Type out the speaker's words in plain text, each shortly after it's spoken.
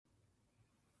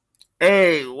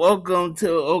Hey, welcome to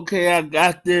Okay, I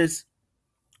Got This.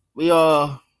 We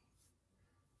are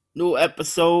new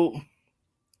episode.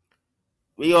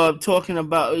 We are talking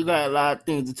about. We got a lot of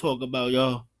things to talk about,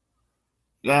 y'all.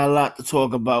 Got a lot to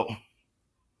talk about.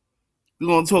 We're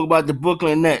gonna talk about the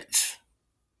Brooklyn Nets.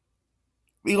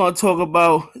 We're gonna talk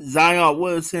about Zion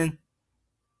Wilson.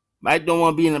 Mike don't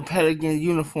want to be in a Pelicans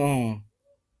uniform.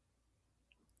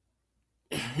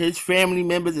 His family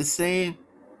members are saying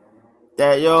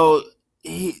that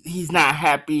he's not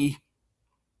happy.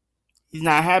 He's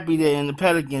not happy there in the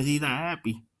Pelicans. He's not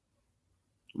happy.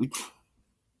 We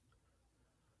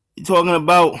talking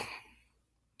about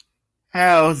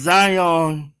how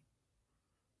Zion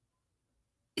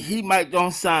he might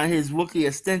don't sign his rookie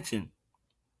extension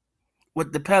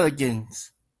with the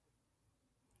Pelicans.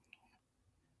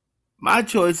 My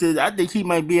choice is I think he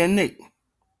might be a Knick.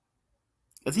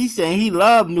 Because he's saying he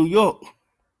loved New York.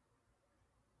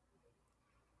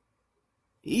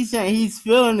 He's saying he's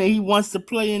feeling that he wants to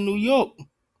play in New York.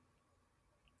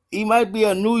 He might be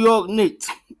a New York Knicks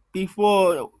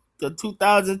before the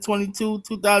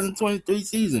 2022-2023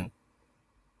 season.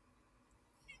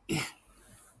 The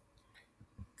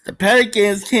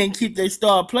Pelicans can't keep their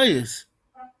star players.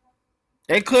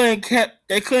 They couldn't keep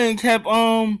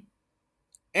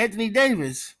Anthony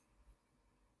Davis.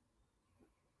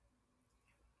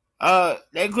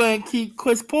 They couldn't keep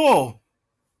Chris Paul.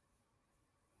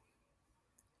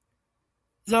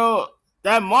 So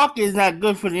that market is not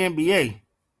good for the NBA.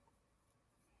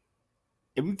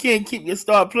 If you can't keep your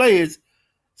star players,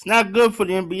 it's not good for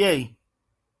the NBA.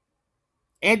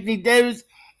 Anthony Davis,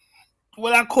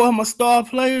 would I call him a star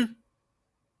player?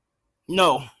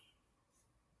 No.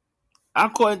 I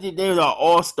call Anthony Davis an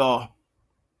all-star.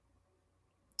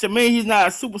 To me, he's not a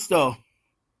superstar.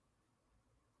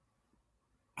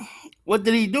 What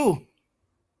did he do?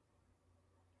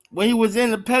 When he was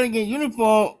in the Pelican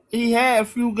uniform, he had a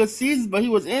few good seasons, but he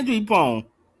was injury prone.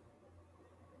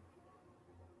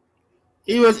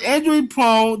 He was injury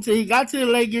prone till he got to the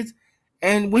Lakers,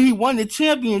 and when he won the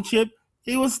championship,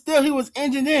 he was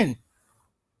injured in.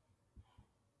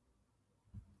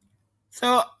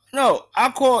 So no, I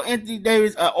call Anthony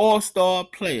Davis an all-star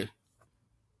player.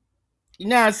 You're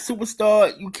not a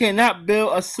superstar. You cannot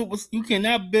build a super. You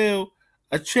cannot build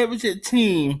a championship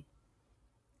team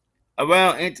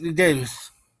around Anthony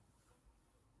Davis.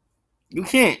 You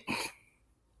can't.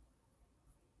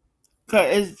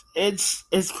 Cause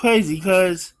it's crazy.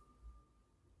 Cause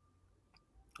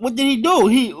what did he do?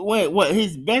 He went what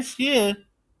his best year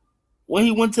when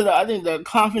he went to the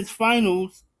conference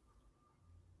finals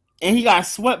and he got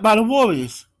swept by the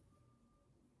Warriors.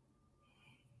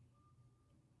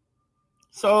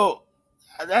 So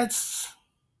that's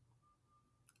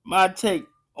my take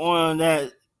on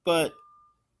that. But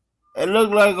it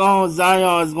looked like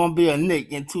Zion is gonna be a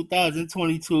Knick in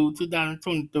 2022,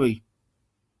 2023.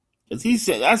 Because he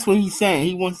said that's what he's saying.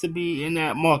 He wants to be in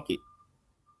that market.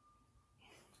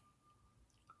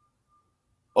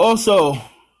 Also,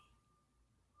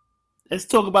 let's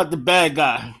talk about the bad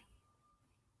guy.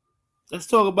 Let's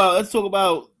talk about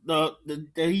the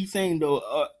he's saying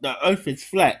the earth is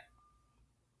flat.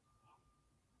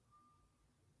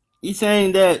 He's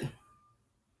saying that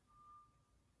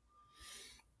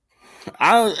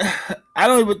I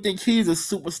don't even think he's a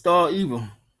superstar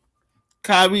either.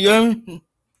 Kyrie Irving,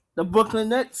 the Brooklyn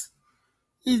Nets,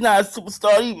 he's not a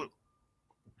superstar either.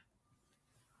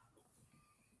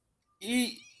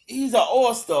 He's an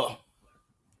all star.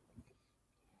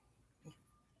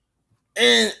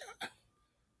 And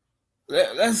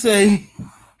let's say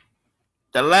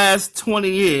the last 20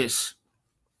 years,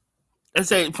 let's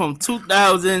say from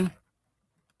 2000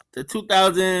 to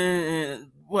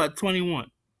 2000 what 21.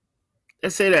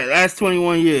 Let's say that last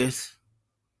 21 years.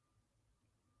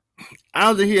 I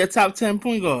don't think he's a top 10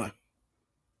 point guard.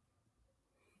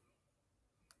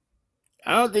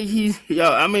 I don't think he's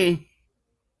yo. I mean,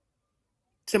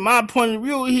 to my point of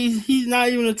view, he's not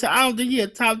even a top. I don't think he's a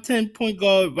top 10 point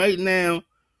guard right now.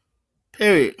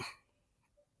 Period.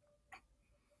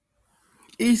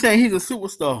 He's saying he's a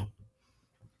superstar.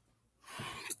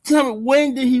 Tell me,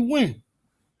 when did he win?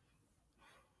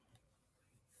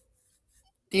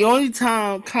 The only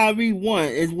time Kyrie won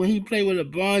is when he played with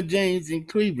LeBron James in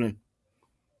Cleveland.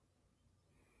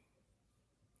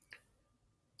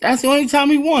 That's the only time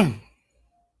he won.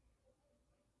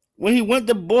 When he went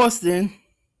to Boston,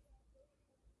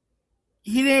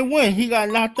 he didn't win. He got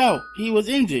knocked out. He was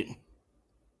injured.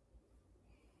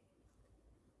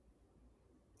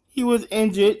 He was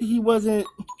injured. He wasn't.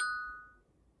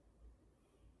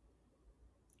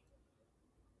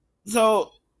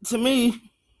 So to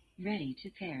me, Ready to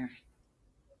pair.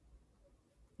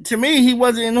 To me, he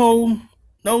wasn't no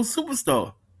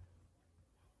superstar.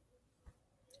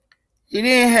 He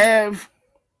didn't have.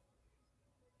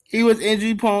 He was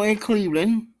injury prone in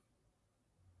Cleveland.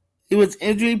 He was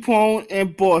injury prone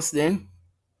in Boston.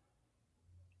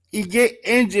 He get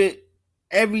injured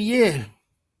every year.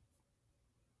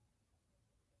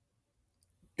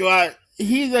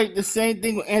 He's like the same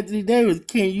thing with Anthony Davis.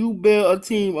 Can you build a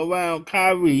team around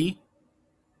Kyrie?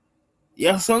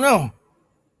 Yes or no?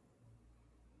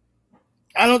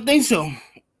 I don't think so.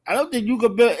 I don't think you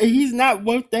could build. He's not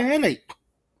worth the headache.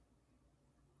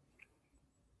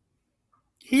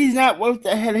 He's not worth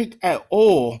the headache at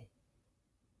all.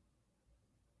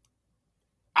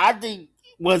 I think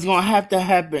what's gonna have to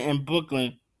happen in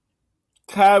Brooklyn,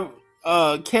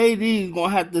 KD is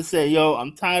gonna have to say, "Yo,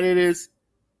 I'm tired of this.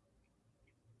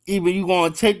 Either you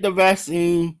gonna take the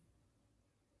vaccine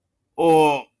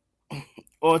or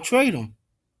trade him."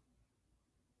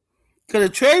 Because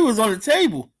the trade was on the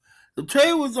table. The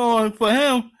trade was on for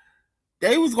him.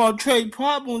 They was gonna trade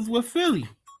problems with Philly.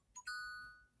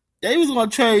 They was gonna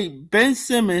trade Ben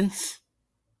Simmons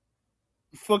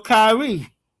for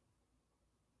Kyrie.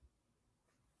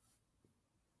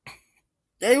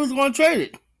 They was gonna trade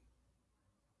it.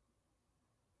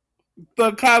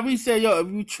 But Kyrie said, "Yo,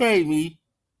 if you trade me,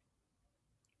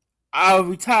 I'll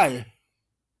retire."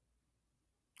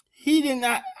 He did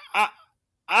not. I,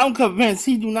 I'm convinced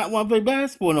he do not want to play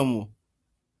basketball no more.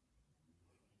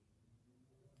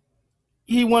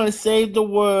 He want to save the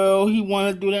world. He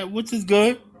want to do that, which is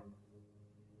good.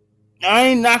 I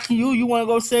ain't knocking you. You want to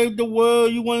go save the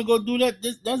world. You want to go do that.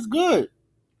 That's good.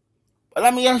 But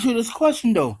let me ask you this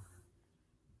question though.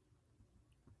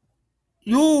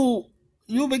 You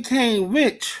you became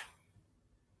rich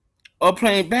or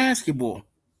playing basketball.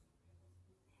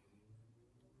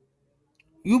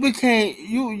 You became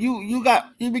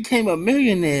a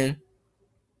millionaire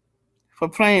for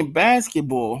playing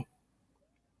basketball,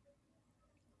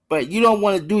 but you don't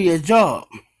want to do your job.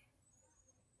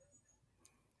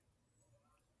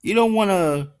 You don't want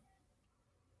to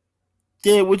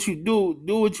do what you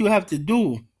do what you have to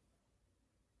do.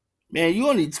 Man, you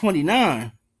only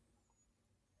 29.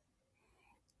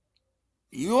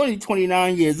 You only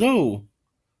 29 years old.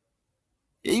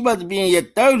 You about to be in your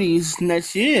 30s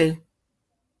next year.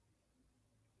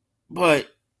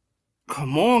 But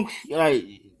come on, like,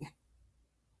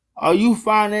 are you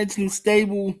financially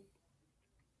stable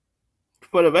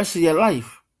for the rest of your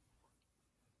life?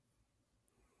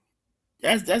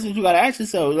 That's what you gotta ask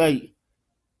yourself. Like,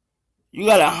 you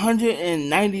got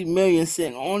 190 million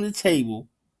sitting on the table,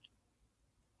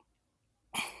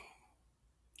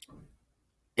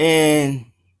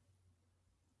 and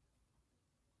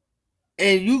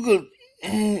and you could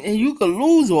and you could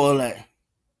lose all that.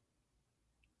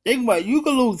 Think about it, you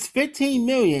could lose 15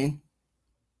 million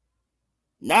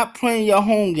not playing your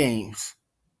home games.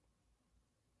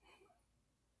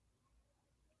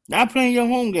 Not playing your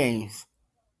home games.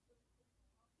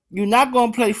 You're not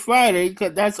gonna play Friday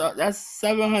because that's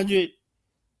 700.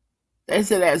 They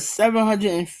said that's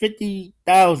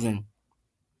 750,000.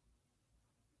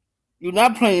 You're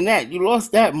not playing that. You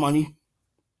lost that money.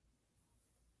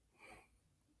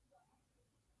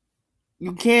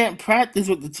 You can't practice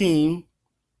with the team.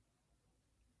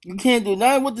 You can't do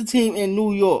nothing with the team in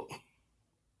New York.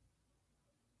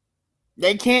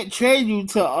 They can't trade you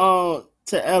to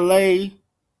LA.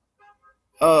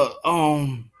 Uh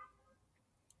um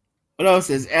what else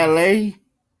is LA?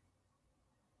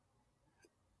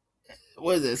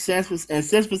 What is it? San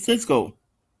Francisco.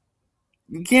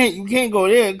 You can't go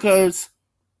there because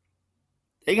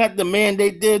they got the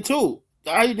mandate there too.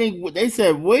 I think they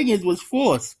said Wiggins was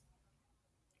forced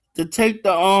to take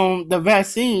the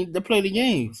vaccine to play the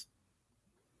games.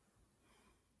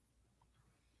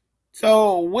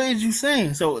 So what is you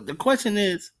saying? So the question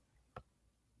is,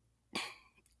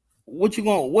 what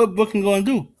Brooklyn gonna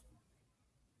do?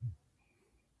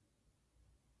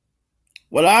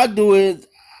 What I do is,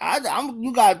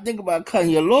 you gotta think about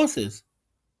cutting your losses.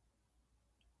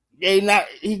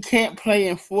 He can't play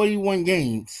in 41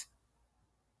 games.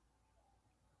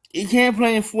 He can't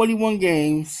play in 41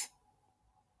 games.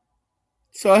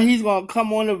 So he's gonna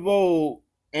come on the road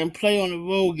and play on the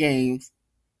road games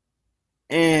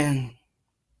and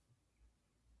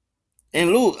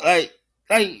lose. Like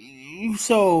you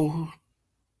so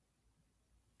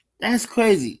that's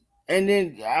crazy. And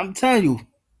then I'm telling you,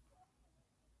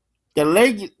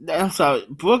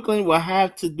 Brooklyn will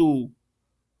have to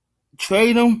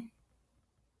trade him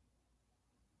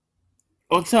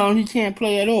or tell him he can't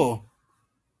play at all.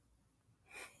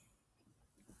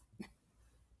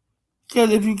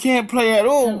 Because if you can't play at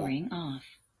all,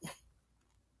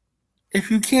 If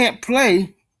you can't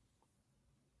play,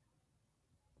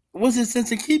 what's the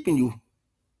sense of keeping you?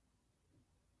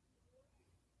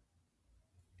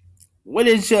 What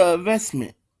is your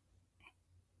investment?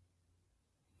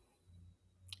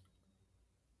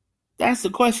 That's the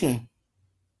question.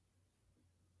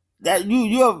 That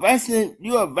you're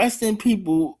investing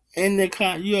people in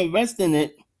you're investing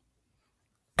it.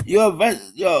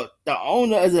 The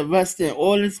owner is investing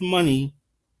all this money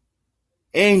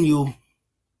in you,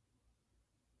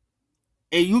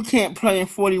 and you can't play in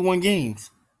 41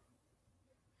 games.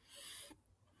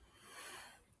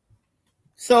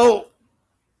 So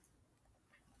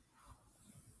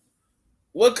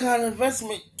what kind of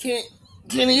investment can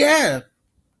he have?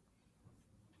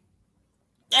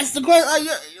 That's the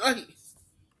question.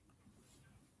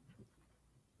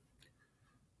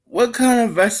 What kind of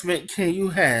investment can you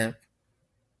have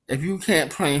if you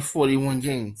can't play in 41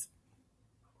 games?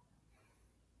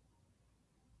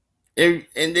 And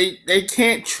they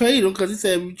can't trade him because he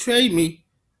said, if you trade me,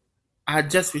 I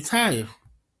just retire.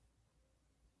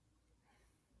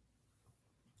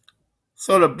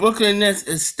 So the Brooklyn Nets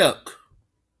is stuck.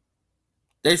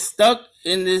 They stuck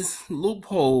in this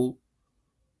loophole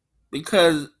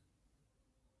because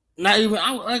not even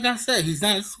like I said, he's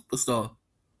not a superstar.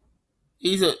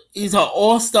 He's an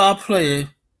all-star player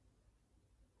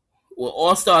with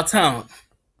all-star talent.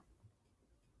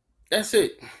 That's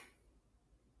it.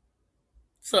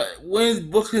 So when's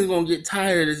Brooklyn gonna get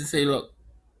tired and say, look,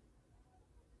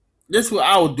 this is what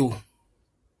I would do.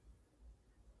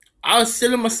 I'll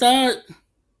sit him aside,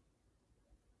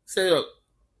 say, look,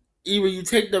 either you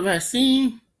take the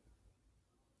vaccine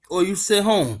or you sit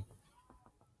home.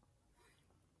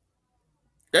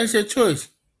 That's your choice.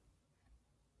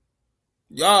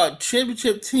 Y'all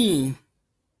championship team,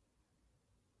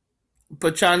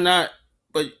 but y'all not.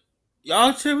 But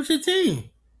y'all championship team.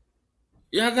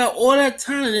 Y'all got all that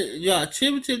talent. Y'all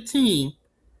championship team,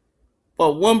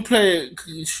 but one player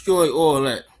could destroy all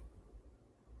that.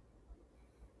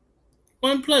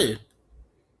 One player.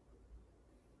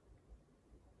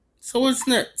 So what's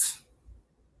next?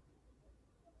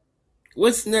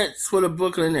 What's next for the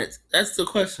Brooklyn Nets? That's the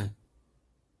question.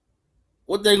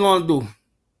 What they gonna do?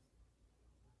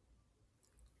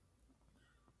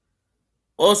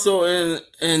 Also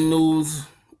in news,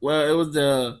 well, it was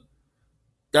the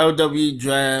WWE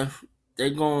draft.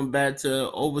 They going back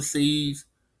to overseas.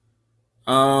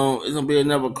 It's gonna be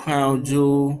another crown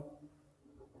jewel.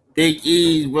 Big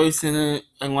E's versing it.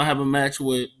 I'm gonna have a match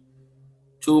with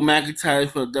Drew McIntyre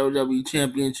for the WWE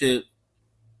Championship.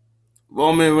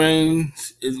 Roman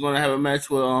Reigns is gonna have a match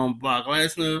with Brock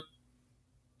Lesnar.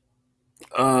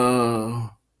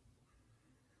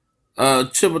 Uh,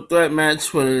 triple threat match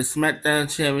for the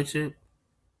SmackDown Championship.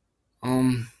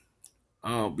 Um,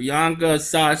 Bianca,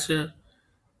 Sasha,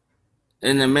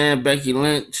 and the man Becky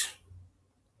Lynch.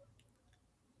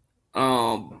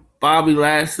 Bobby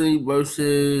Lashley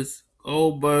versus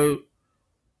Goldberg.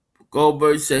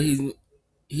 Goldberg said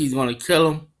he's gonna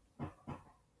kill him.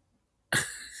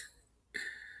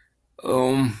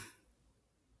 Um,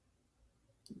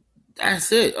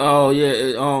 that's it. Oh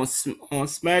yeah, on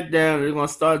SmackDown they're gonna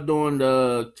start doing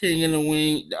the King of the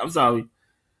Ring. I'm sorry,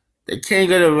 the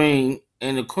King of the Ring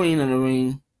and the Queen of the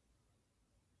Ring.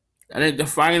 I think the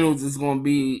finals is gonna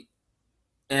be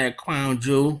at Crown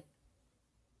Jewel.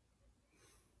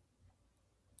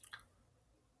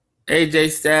 AJ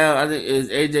Styles, I think it's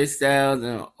AJ Styles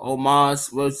and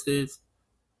Omos versus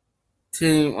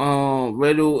Team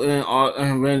Riddle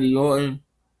and Randy Orton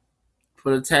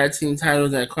for the tag team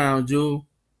titles at Crown Jewel.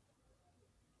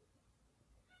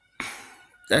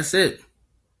 That's it.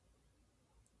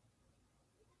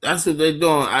 That's what they're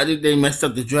doing. I think they messed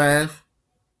up the draft.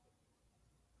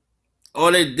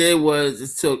 All they did was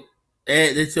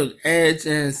they took Edge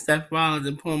and Seth Rollins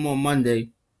and put them on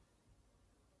Monday.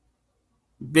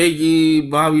 Big E,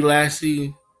 Bobby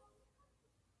Lashley,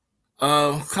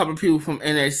 a couple of people from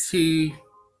NXT.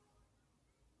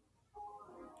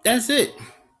 That's it.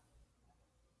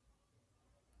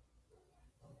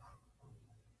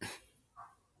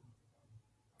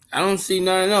 I don't see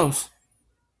nothing else.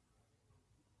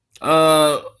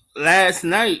 Uh, Last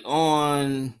night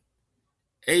on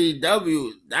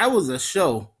AEW, that was a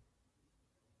show.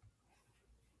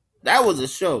 That was a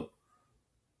show.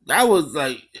 That was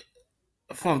like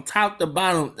from top to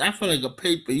bottom. That felt like a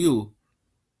pay per view.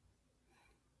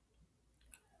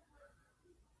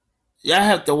 Y'all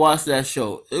have to watch that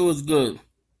show. It was good.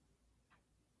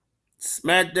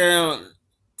 SmackDown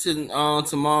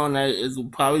tomorrow night is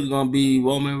probably gonna be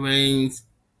Roman Reigns.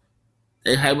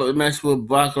 They have a match with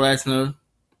Brock Lesnar.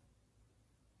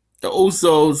 The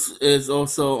Usos is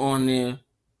also on there.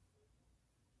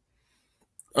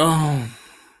 Um,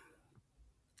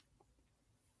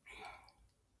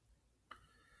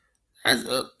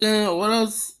 what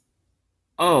else?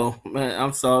 Oh man,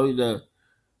 I'm sorry. The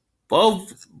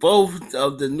both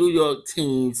of the New York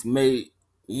teams made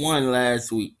one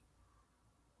last week.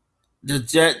 The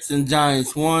Jets and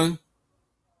Giants won.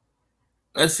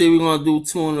 Let's see, we're gonna do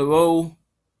two in a row.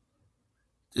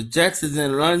 The Jets is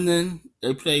in London.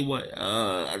 They play what?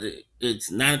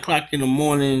 It's 9 o'clock in the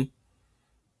morning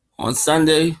on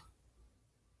Sunday.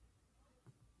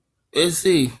 Let's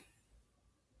see.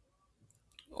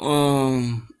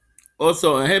 Um.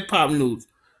 Also, in hip hop news.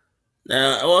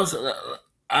 Now, also,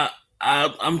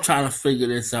 I'm trying to figure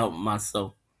this out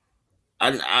myself.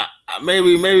 Maybe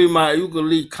you could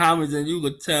leave comments and you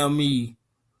could tell me.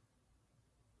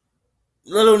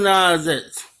 Little Nas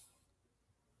X.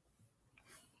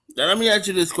 Now, let me ask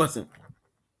you this question.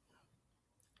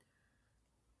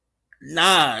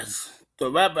 Nas,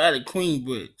 the rapper out of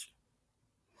Queensbridge.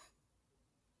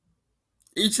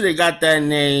 Each of they got that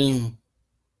name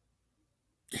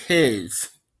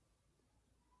his.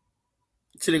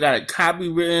 Each of they got a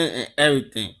copywritten and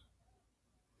everything.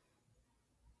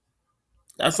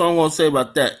 That's all I'm gonna say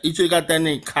about that. Each of they got that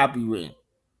name copywritten.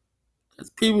 Cause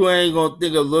people ain't gonna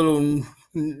think of little.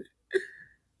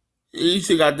 Each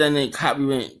of got that name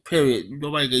copywritten. Period.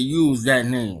 Nobody can use that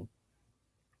name.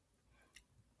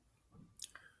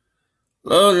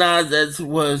 Lil Nas X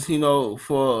was,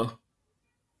 for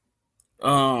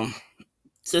um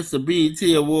since the BET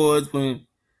Awards when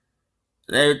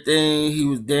everything he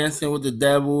was dancing with the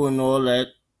devil and all that.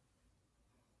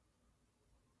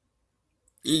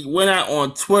 He went out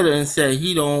on Twitter and said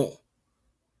he's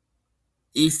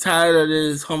tired of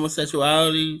his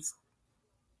homosexualities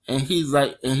and he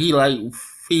like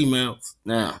females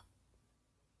now.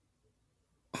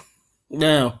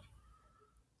 Now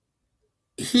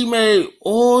he made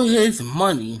all his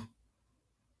money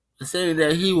saying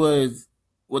that he was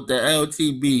with the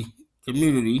LTB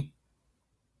community.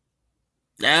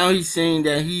 Now he's saying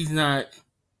that he's not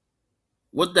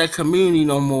with that community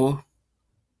no more,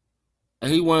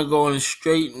 and he want to go on a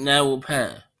straight and narrow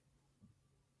path.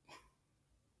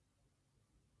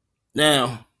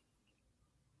 Now,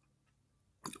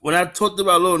 when I talked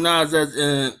about Lil Nas X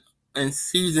in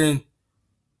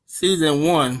season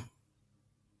one,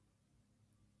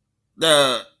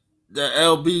 the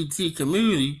LGBT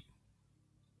community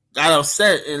got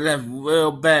upset and left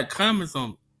real bad comments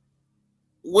on me.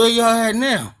 Where y'all at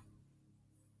now?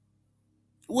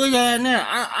 Where y'all at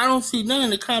now? I don't see none of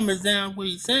the comments down what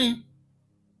he's saying.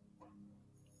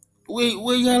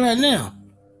 Where y'all at now?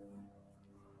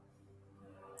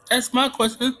 That's my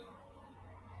question.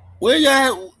 Where y'all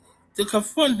at to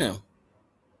confront him?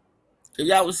 Cause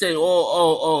y'all would say, you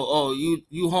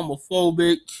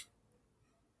homophobic.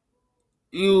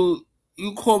 You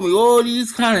call me all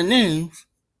these kind of names.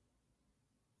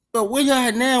 But where y'all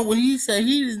at now when he said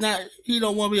he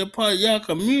don't want to be a part of y'all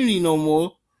community no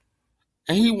more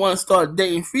and he want to start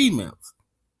dating females?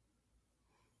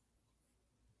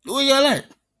 Where y'all at?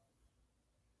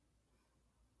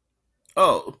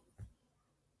 Oh.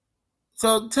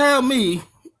 So tell me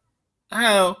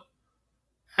how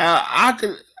I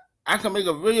can make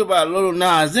a video about Little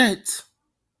Nas X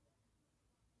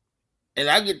and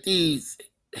I get these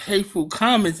hateful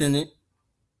comments in it,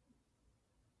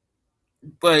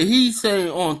 but he's saying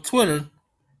on Twitter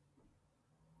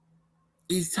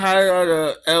he's tired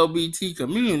of the LGBT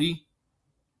community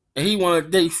and he want to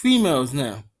date females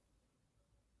now.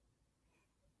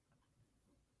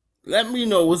 Let me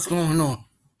know what's going on.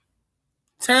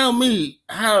 Tell me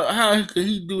how could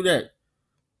he do that?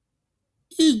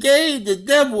 He gave the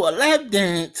devil a lap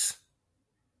dance.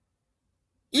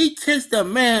 He kissed a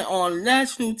man on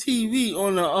national TV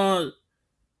on the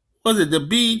was it the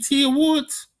BET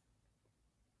Awards?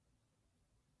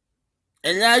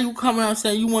 And now you coming out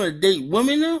saying you want to date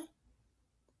women now?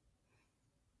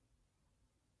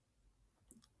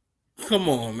 Come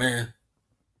on, man.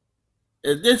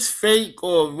 Is this fake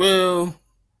or real?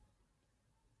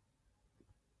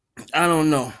 I don't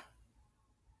know.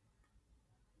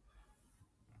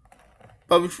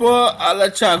 But before I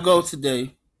let y'all go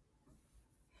today,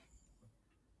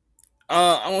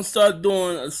 I'm gonna start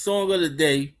doing a song of the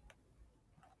day.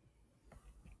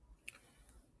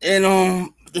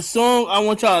 And the song I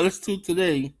want y'all to listen to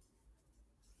today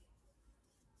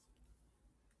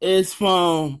is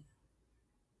from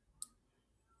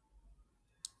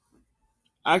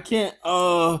I can't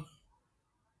off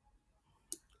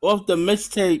the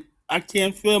mixtape I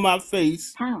Can't Feel My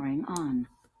Face. Powering on.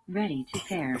 Ready to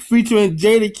pair. Featuring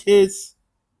Jadakiss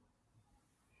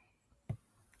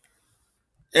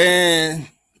and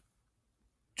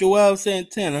Joel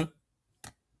Santana.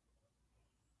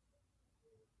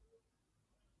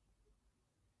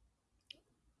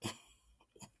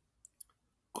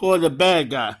 Called The Bad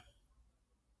Guy.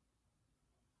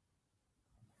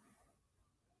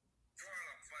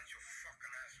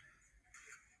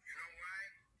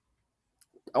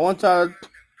 I want y'all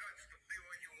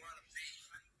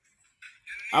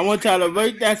to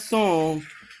rate that song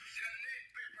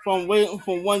from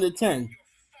 1 to 10.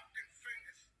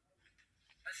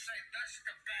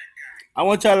 I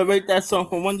want y'all to rate that song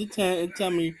from 1 to 10 and tell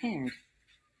me. Paired.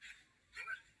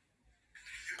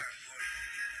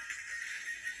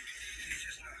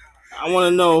 I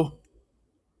want to know.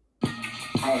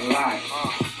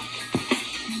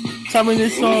 Tell me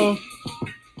this song.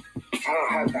 I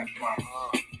don't have that problem.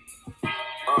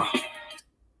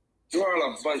 You're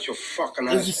all a bunch of fucking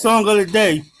assholes. It's the song of the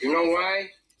day. You know why?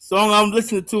 Song I'm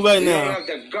listening to right now. You don't have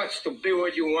the guts to be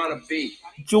what you want to be.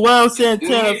 Joel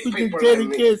Santana featuring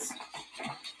Jadakiss.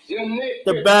 You need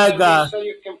The Bad Guy. So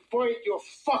you can point your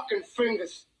fucking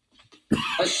fingers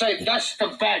and say, that's the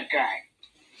bad guy.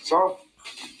 So,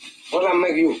 what'll that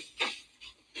make you?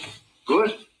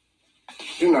 Good?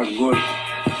 You're not good.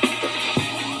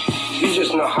 You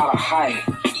just know how to hide.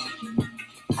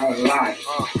 How to lie.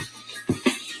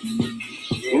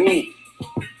 Me,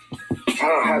 I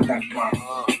don't have that problem.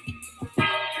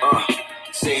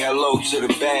 Say hello to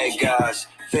the bad guys.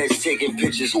 Feds taking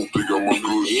pictures. Don't think I'm a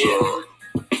good side.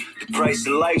 The price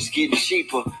of life's getting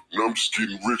cheaper. And I'm just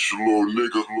getting rich, you little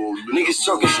nigga. Niggas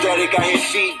talking static, I hear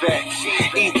feedback.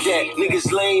 Eat that,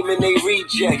 niggas lame and they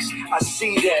rejects. I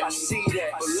see that.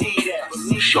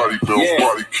 Shotty bounce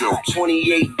body count.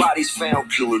 28 bodies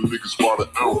found. Killing niggas by the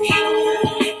ounce.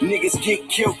 Niggas get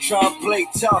killed trying to play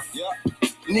tough.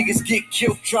 Niggas get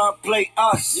killed trying to play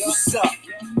us. What's up?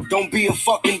 Don't be a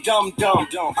fucking dum-dum.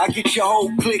 I get your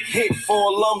whole clique hit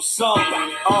for a lump sum.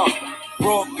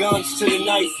 Brought guns to the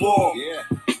knife war.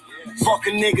 Fuck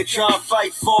a nigga trying to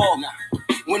fight for.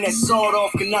 When that sword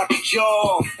off can knock the jaw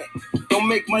off. Don't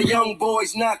make my young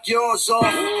boys knock yours off.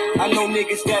 I know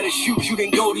niggas that'll shoot you, then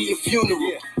go to your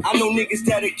funeral. I know niggas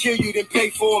that'll kill you, then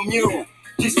pay for a mural.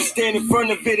 Just to stand in front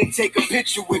of it and take a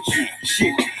picture with you.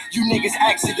 Shit, you niggas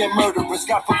accident murderers.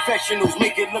 Got professionals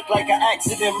make it look like an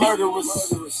accident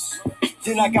murderers.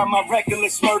 Then I got my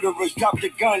reckless murderers. Drop the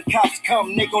gun, cops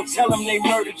come, they gon' tell them they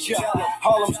murdered ya.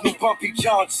 Harlem's new Bumpy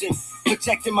Johnson,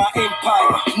 protecting my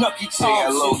empire. Nucky Thompson. Say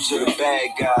hello to the bad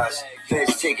guys.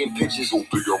 Feds taking pictures. Don't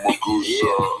think I'm a good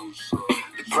side.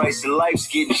 The price of life's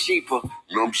getting cheaper.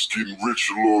 And I'm just getting rich,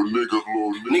 you little nigga.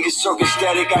 Niggas talking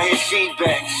static, I hear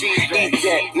feedback. Eat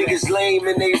that, niggas lame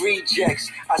and they rejects.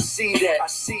 I see that.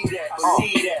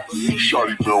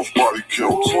 Shotty bounce body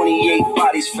count. 28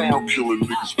 bodies found. Killing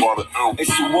niggas by the ounce.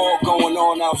 It's a war going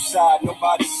on outside.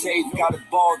 Nobody safe. Gotta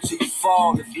ball till you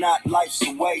fall. If not, life's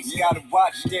a waste. Gotta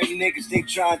watch them niggas. They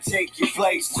try and take your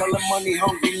place. Tell them money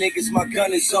hungry niggas. My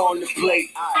gun is on the plate.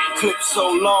 Clip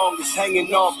so long, it's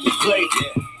hanging off the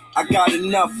plate. I got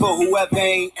enough for whoever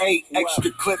ain't ate. Extra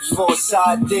clips for a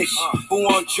side dish. Who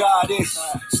wanna try this?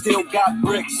 Still got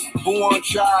bricks. Who wanna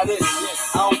try this?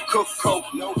 I don't cook coke,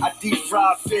 I deep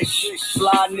fry fish.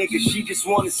 Fly nigga, she just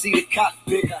wanna see the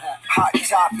cockpit. Hot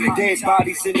topic, dead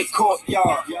bodies in the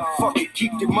courtyard. Fuck it,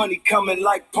 keep the money coming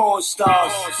like porn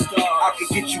stars. I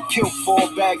could get you killed for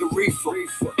a bag of reefer.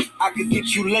 I could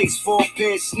get you laced for a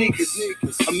pair of sneakers.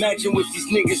 Imagine what these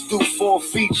niggas do for a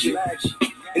feature.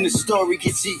 And the story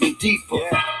gets even deeper.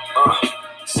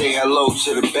 Say hello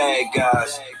to the bad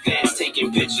guys. Fans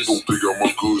taking pictures. Don't think I'm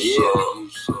a good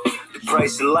side. The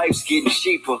price of life's getting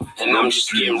cheaper. And I'm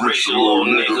just getting rich, you little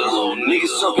nigga.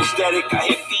 Niggas talking static, I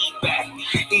hear feedback.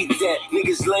 Eat that,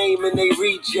 niggas lame and they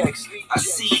rejects. I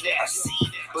see that.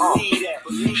 Believe that.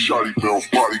 Shotty bounce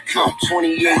body count.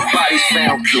 28 bodies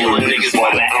found. Killing niggas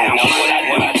by the ounce.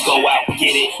 Now when I go out,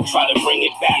 get it, try to bring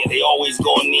it back. They always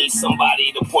gonna need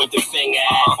somebody to point the finger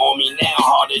at. On me now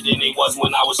harder than it was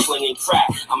when I was slinging crack.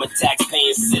 I'm a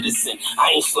tax-paying citizen,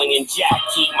 I ain't slinging jack.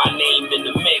 Keep my name in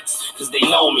the mix, cause they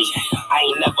know me. I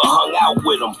ain't never hung out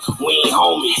with them, we ain't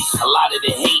homies. A lot of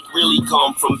the hate really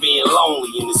come from being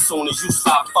lonely. And as soon as you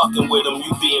stop fucking with them,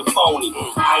 you being phony.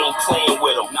 I ain't playing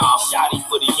with them, nah, shotty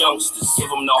for the youngsters. Give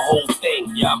them the whole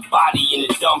thing, yeah, body in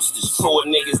the dumpsters. Short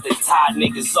niggas that tie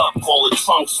niggas up, call it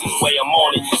trunksters. Way I'm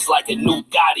on it, it's like a new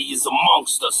Gotti is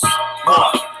amongst us.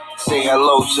 Say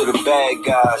hello to the bad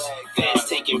guys. Fans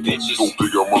taking pictures. Don't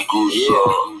think I'm a good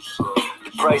side.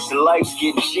 The price of life's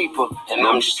getting cheaper. And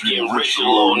I'm just getting rich, you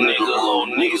little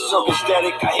nigga. Niggas talking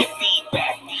static, I hear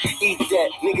feedback. Eat that,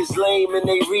 niggas lame and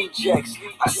they rejects.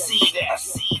 I see that.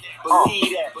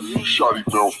 Believe that. Shotty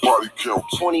bounce body count.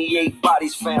 28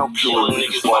 bodies found. Killing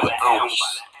niggas by the ounce.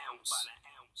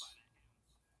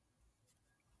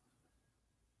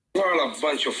 We're all a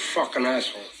bunch of fucking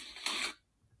assholes.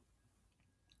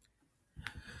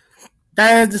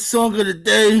 That is the song of the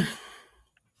day.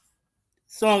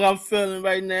 Song I'm feeling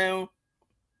right now.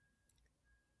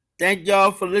 Thank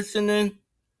y'all for listening.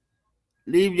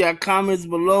 Leave your comments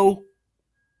below.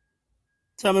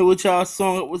 Tell me what's the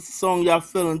song y'all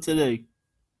feeling today.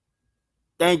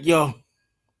 Thank y'all.